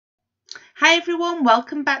Hi everyone,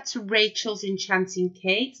 welcome back to Rachel's Enchanting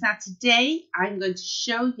Cakes. Now today I'm going to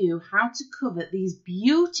show you how to cover these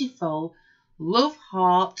beautiful love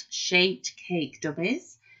heart shaped cake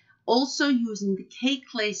dummies, also using the cake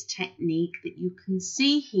lace technique that you can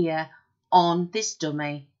see here on this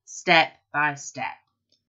dummy step by step.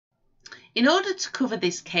 In order to cover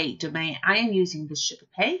this cake dummy, I am using the sugar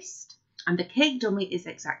paste, and the cake dummy is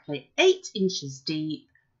exactly 8 inches deep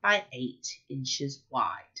by 8 inches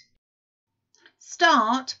wide.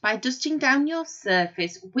 Start by dusting down your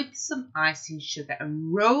surface with some icing sugar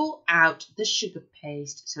and roll out the sugar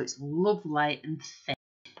paste so it's lovely and thin.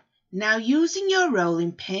 Now using your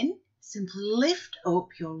rolling pin, simply lift up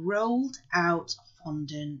your rolled out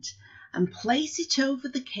fondant and place it over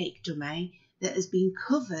the cake dummy that has been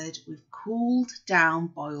covered with cooled down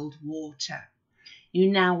boiled water.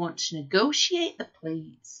 You now want to negotiate the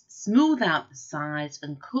pleats, smooth out the sides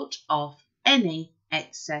and cut off any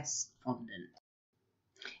excess fondant.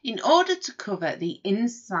 In order to cover the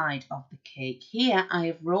inside of the cake, here I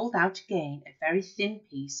have rolled out again a very thin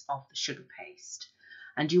piece of the sugar paste,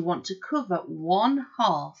 and you want to cover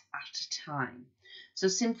 1/2 at a time. So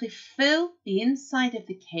simply fill the inside of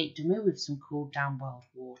the cake dummy with some cooled down boiled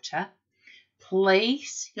water,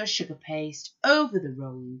 place your sugar paste over the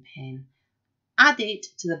rolling pin, add it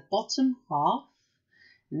to the bottom half,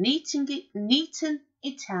 neaten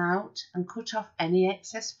it out and cut off any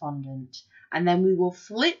excess fondant. And then we will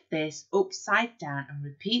flip this upside down and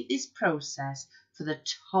repeat this process for the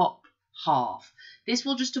top half. This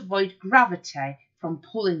will just avoid gravity from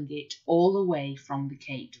pulling it all away from the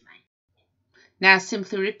cake dummy. Now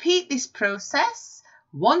simply repeat this process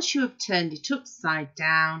once you have turned it upside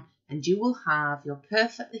down, and you will have your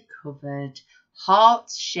perfectly covered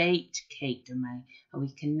heart-shaped cake dummy. And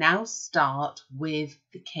we can now start with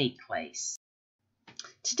the cake lace.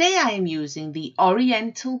 Today I am using the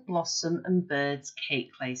Oriental Blossom and Birds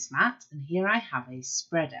cake lace mat, and here I have a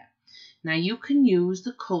spreader. Now you can use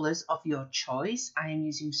the colours of your choice. I am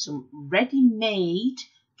using some ready-made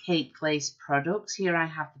cake lace products. Here I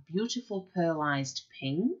have the beautiful pearlised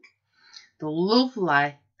pink, the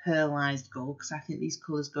lovely pearlised gold, because I think these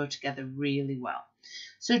colours go together really well.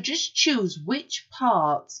 So just choose which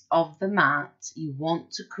parts of the mat you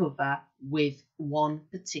want to cover with one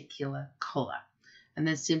particular colour. And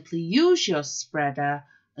then simply use your spreader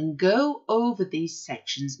and go over these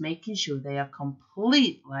sections, making sure they are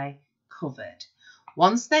completely covered.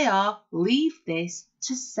 Once they are, leave this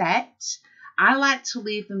to set. I like to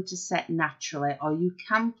leave them to set naturally, or you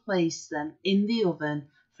can place them in the oven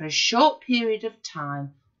for a short period of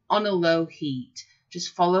time on a low heat.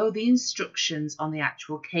 Just follow the instructions on the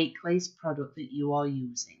actual cake lace product that you are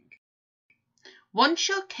using. Once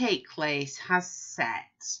your cake lace has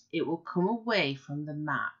set, it will come away from the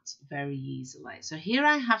mat very easily. So here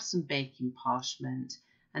I have some baking parchment,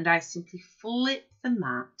 and I simply flip the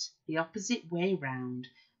mat the opposite way round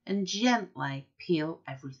and gently peel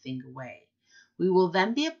everything away. We will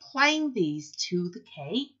then be applying these to the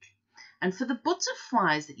cake, and for the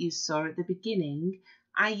butterflies that you saw at the beginning,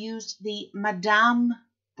 I used the Madame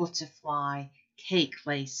Butterfly cake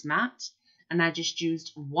lace mat, and I just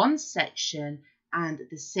used one section and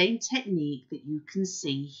the same technique that you can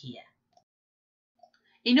see here.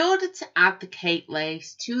 In order to add the cake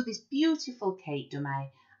lace to this beautiful cake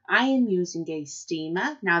dummy, I am using a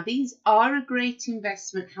steamer. Now these are a great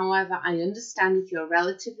investment, however I understand if you're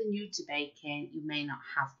relatively new to baking, you may not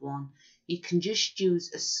have one. You can just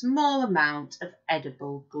use a small amount of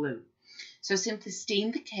edible glue. So simply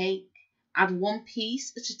steam the cake, add one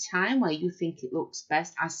piece at a time where you think it looks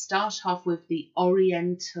best. I start off with the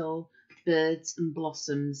Oriental Birds and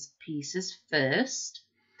Blossoms pieces first,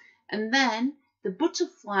 and then the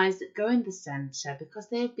butterflies that go in the centre, because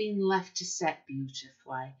they've been left to set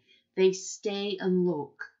beautifully, they stay and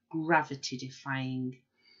look gravity defying.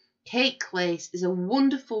 Cake lace is a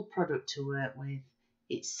wonderful product to work with.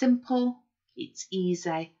 It's simple, it's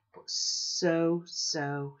easy, but so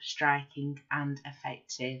striking and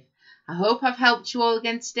effective. I hope I've helped you all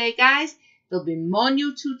again today, guys. There'll be more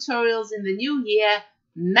new tutorials in the new year.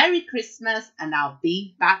 Merry Christmas, and I'll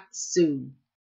be back soon.